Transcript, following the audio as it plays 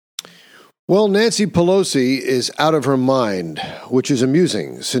Well, Nancy Pelosi is out of her mind, which is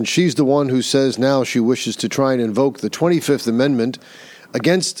amusing, since she's the one who says now she wishes to try and invoke the 25th Amendment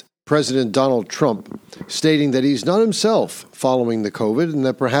against President Donald Trump, stating that he's not himself following the COVID and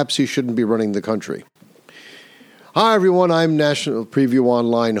that perhaps he shouldn't be running the country. Hi, everyone. I'm National Preview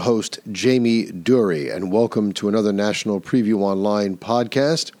Online host Jamie Dury, and welcome to another National Preview Online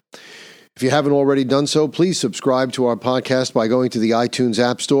podcast. If you haven't already done so, please subscribe to our podcast by going to the iTunes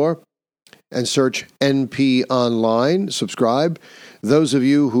App Store and search N.P.Online. Subscribe. Those of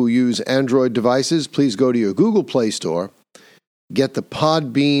you who use Android devices, please go to your Google Play Store, get the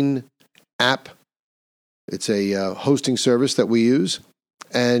Podbean app. It's a hosting service that we use,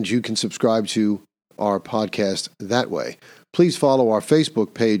 and you can subscribe to our podcast that way. Please follow our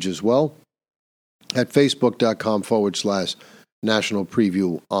Facebook page as well at facebook.com/National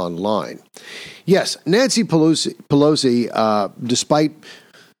Preview Online. Yes, Nancy Pelosi, despite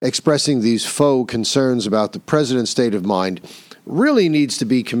expressing these faux concerns about the president's state of mind, really needs to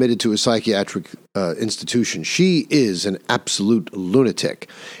be committed to a psychiatric institution. She is an absolute lunatic,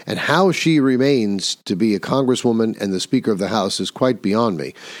 and how she remains to be a congresswoman and the Speaker of the House is quite beyond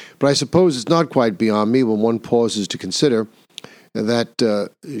me. But I suppose it's not quite beyond me when one pauses to consider that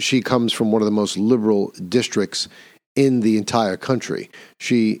she comes from one of the most liberal districts in the entire country.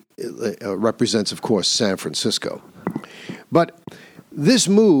 She represents, of course, San Francisco. But this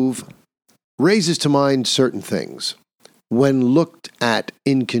move raises to mind certain things when looked at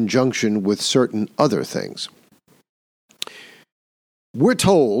in conjunction with certain other things. We're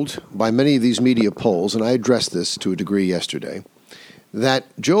told by many of these media polls, and I addressed this to a degree yesterday, that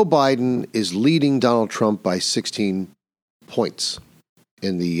Joe Biden is leading Donald Trump by 16 points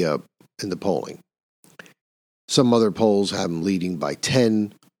in the polling. Some other polls have him leading by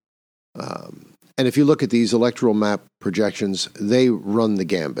 10. And if you look at these electoral map projections, they run the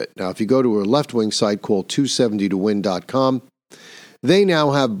gambit. Now, if you go to a left-wing site called 270towin.com, they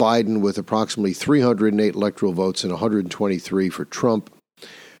now have Biden with approximately 308 electoral votes and 123 for Trump.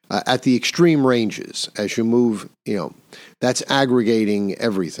 At the extreme ranges, as you move, that's aggregating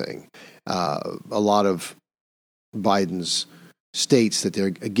everything. A lot of Biden's states that they're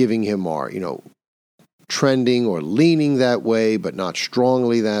giving him are, trending or leaning that way, but not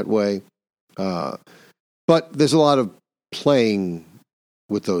strongly that way. But there's a lot of playing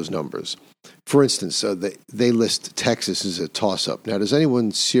with those numbers. For instance, they list Texas as a toss-up. Now, does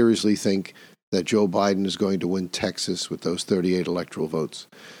anyone seriously think that Joe Biden is going to win Texas with those 38 electoral votes?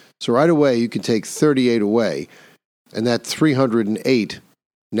 So right away, you can take 38 away, and that 308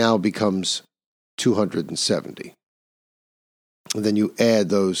 now becomes 270. And then you add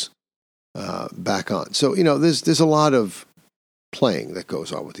those back on. So, there's a lot of playing that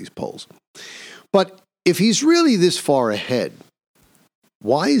goes on with these polls. But if he's really this far ahead,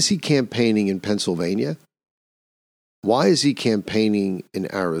 why is he campaigning in Pennsylvania? Why is he campaigning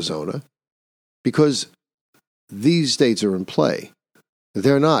in Arizona? Because these states are in play.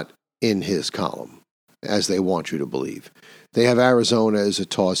 They're not in his column, as they want you to believe. They have Arizona as a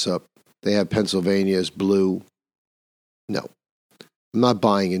toss-up. They have Pennsylvania as blue. No, I'm not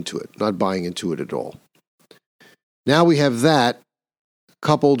buying into it. Not buying into it at all. Now we have that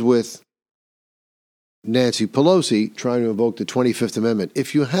coupled with Nancy Pelosi trying to invoke the 25th Amendment.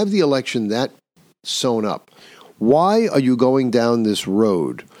 If you have the election that sewn up, why are you going down this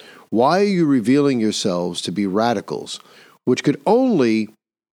road? Why are you revealing yourselves to be radicals, which could only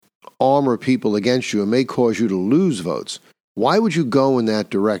armor people against you and may cause you to lose votes? Why would you go in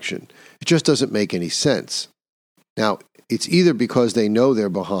that direction? It just doesn't make any sense. Now, it's either because they know they're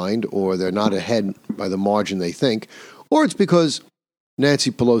behind or they're not ahead by the margin they think, or it's because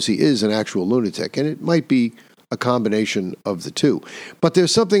Nancy Pelosi is an actual lunatic, and it might be a combination of the two. But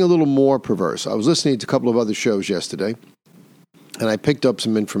there's something a little more perverse. I was listening to a couple of other shows yesterday, and I picked up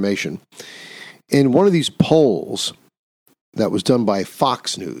some information. In one of these polls that was done by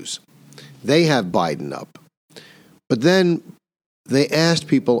Fox News, they have Biden up. But then they asked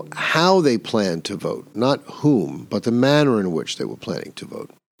people how they planned to vote, not whom, but the manner in which they were planning to vote.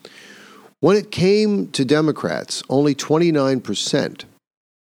 When it came to Democrats, only 29%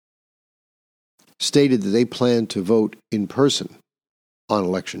 stated that they planned to vote in person on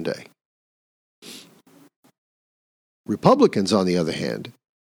Election Day. Republicans, on the other hand,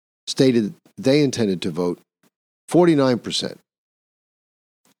 stated they intended to vote 49%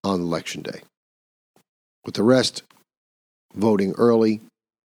 on Election Day, with the rest voting early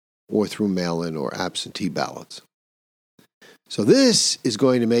or through mail-in or absentee ballots. So this is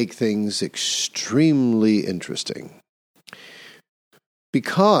going to make things extremely interesting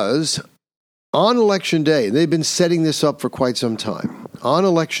because on Election Day, they've been setting this up for quite some time. On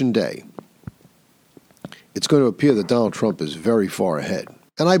Election Day, it's going to appear that Donald Trump is very far ahead.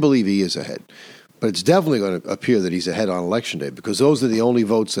 And I believe he is ahead. But it's definitely going to appear that he's ahead on Election Day because those are the only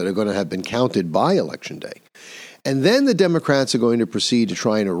votes that are going to have been counted by Election Day. And then the Democrats are going to proceed to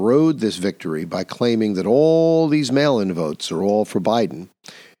try and erode this victory by claiming that all these mail-in votes are all for Biden,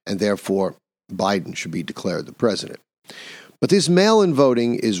 and therefore Biden should be declared the president. But this mail-in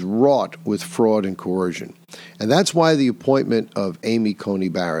voting is wrought with fraud and coercion. And that's why the appointment of Amy Coney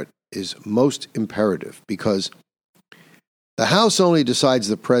Barrett is most imperative, because the House only decides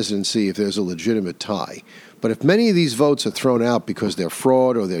the presidency if there's a legitimate tie. But if many of these votes are thrown out because they're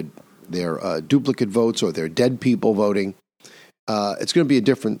fraud or they're duplicate votes or they're dead people voting, it's going to be a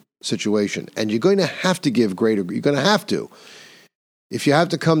different situation. And you're going to have to if you have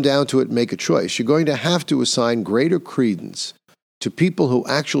to come down to it and make a choice, you're going to have to assign greater credence to people who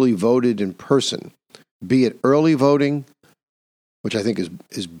actually voted in person, be it early voting, which I think is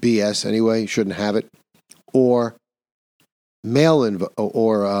BS anyway, shouldn't have it, or mail-in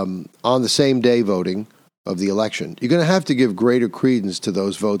or on the same day voting of the election. You're going to have to give greater credence to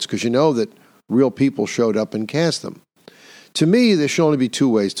those votes because you know that real people showed up and cast them. To me, there should only be two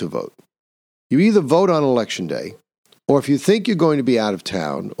ways to vote. You either vote on Election Day, or if you think you're going to be out of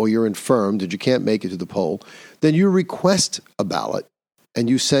town or you're infirm that you can't make it to the poll, then you request a ballot and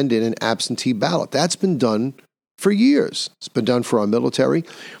you send in an absentee ballot. That's been done for years. It's been done for our military.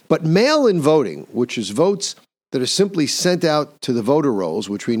 But mail-in voting, which is votes that are simply sent out to the voter rolls,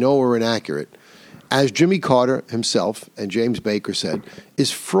 which we know are inaccurate, as Jimmy Carter himself and James Baker said,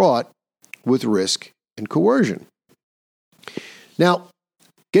 is fraught with risk and coercion. Now,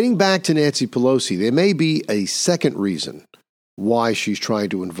 getting back to Nancy Pelosi, there may be a second reason why she's trying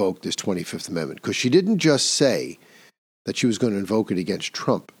to invoke this 25th Amendment, because she didn't just say that she was going to invoke it against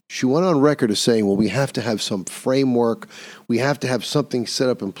Trump. She went on record as saying, well, we have to have some framework, we have to have something set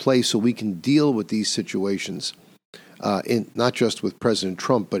up in place so we can deal with these situations, not just with President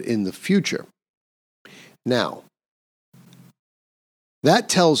Trump, but in the future. Now, that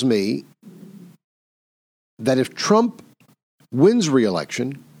tells me that if Trump wins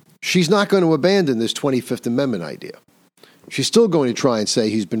re-election, she's not going to abandon this 25th Amendment idea. She's still going to try and say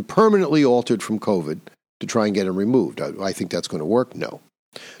he's been permanently altered from COVID to try and get him removed. Do I think that's going to work? No.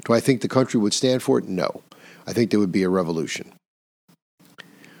 Do I think the country would stand for it? No. I think there would be a revolution.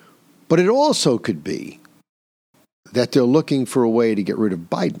 But it also could be that they're looking for a way to get rid of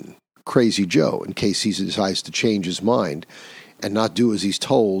Biden, Crazy Joe, in case he decides to change his mind and not do as he's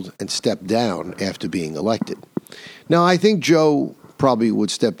told and step down after being elected. Now, I think Joe probably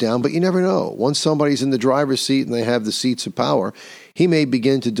would step down, but you never know. Once somebody's in the driver's seat and they have the seats of power, he may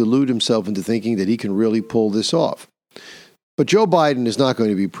begin to delude himself into thinking that he can really pull this off. But Joe Biden is not going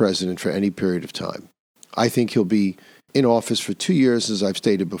to be president for any period of time. I think he'll be in office for 2 years, as I've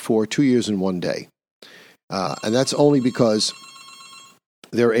stated before, 2 years and 1 day. And that's only because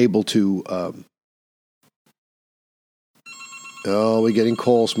they're able to... we're getting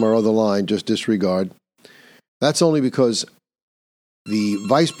calls from our other line, just disregard. That's only because the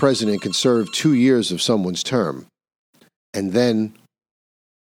vice president can serve 2 years of someone's term, and then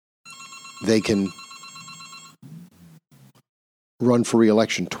they can run for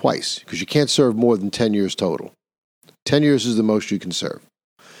re-election twice, because you can't serve more than 10 years total. 10 years is the most you can serve.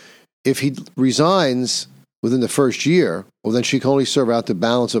 If he resigns within the first year, well, then she can only serve out the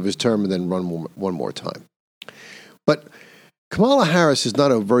balance of his term and then run one more time. But Kamala Harris is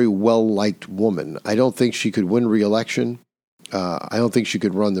not a very well-liked woman. I don't think she could win re-election. I don't think she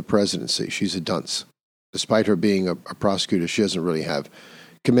could run the presidency. She's a dunce. Despite her being a prosecutor, she doesn't really have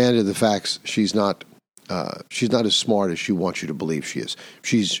command of the facts. She's not as smart as she wants you to believe she is.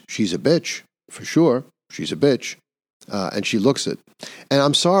 She's a bitch, for sure. She's a bitch, and she looks it. And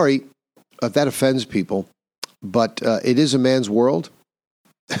I'm sorry if that offends people, but it is a man's world.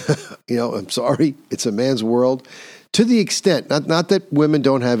 I'm sorry. It's a man's world. To the extent, not that women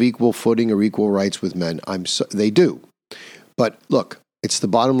don't have equal footing or equal rights with men. They do. But look, it's the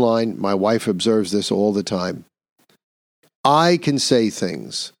bottom line. My wife observes this all the time. I can say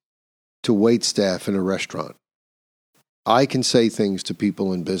things to wait staff in a restaurant. I can say things to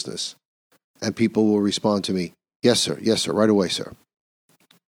people in business, and people will respond to me, yes, sir, right away, sir.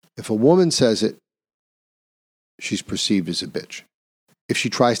 If a woman says it, she's perceived as a bitch. If she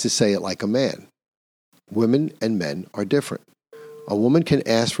tries to say it like a man. Women and men are different. A woman can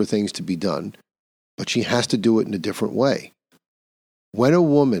ask for things to be done, but she has to do it in a different way. When a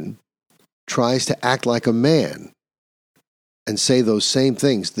woman tries to act like a man and say those same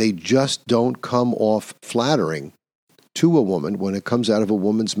things, they just don't come off flattering to a woman when it comes out of a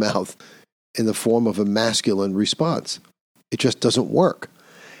woman's mouth in the form of a masculine response. It just doesn't work.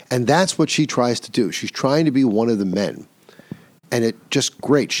 And that's what she tries to do. She's trying to be one of the men. And it's just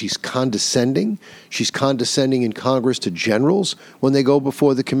great. She's condescending. She's condescending in Congress to generals when they go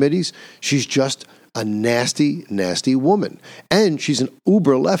before the committees. She's just a nasty, nasty woman. And she's an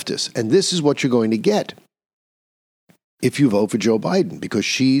uber leftist. And this is what you're going to get if you vote for Joe Biden, because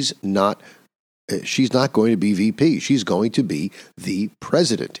she's not going to be VP. She's going to be the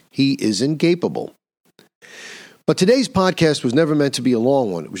president. He is incapable. But today's podcast was never meant to be a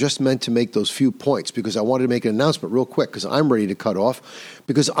long one. It was just meant to make those few points because I wanted to make an announcement real quick because I'm ready to cut off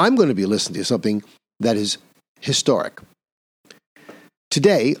because I'm going to be listening to something that is historic.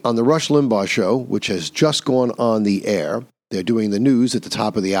 Today on the Rush Limbaugh Show, which has just gone on the air, they're doing the news at the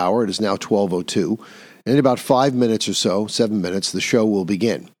top of the hour. It is now 12:02. And in about 5 minutes or so, 7 minutes, the show will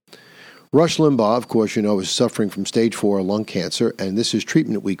begin. Rush Limbaugh, of course, you know, is suffering from stage 4 lung cancer, and this is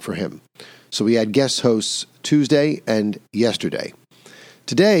treatment week for him. So we had guest hosts Tuesday and yesterday.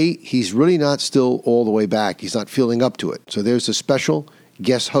 Today, he's really not still all the way back. He's not feeling up to it. So there's a special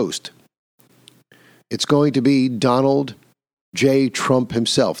guest host. It's going to be Donald J. Trump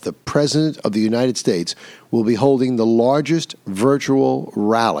himself. The President of the United States will be holding the largest virtual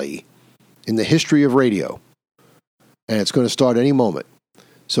rally in the history of radio. And it's going to start any moment.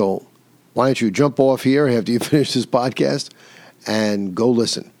 So why don't you jump off here after you finish this podcast and go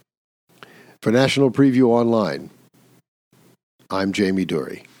listen. For National Preview Online, I'm Jamie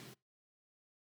Dury.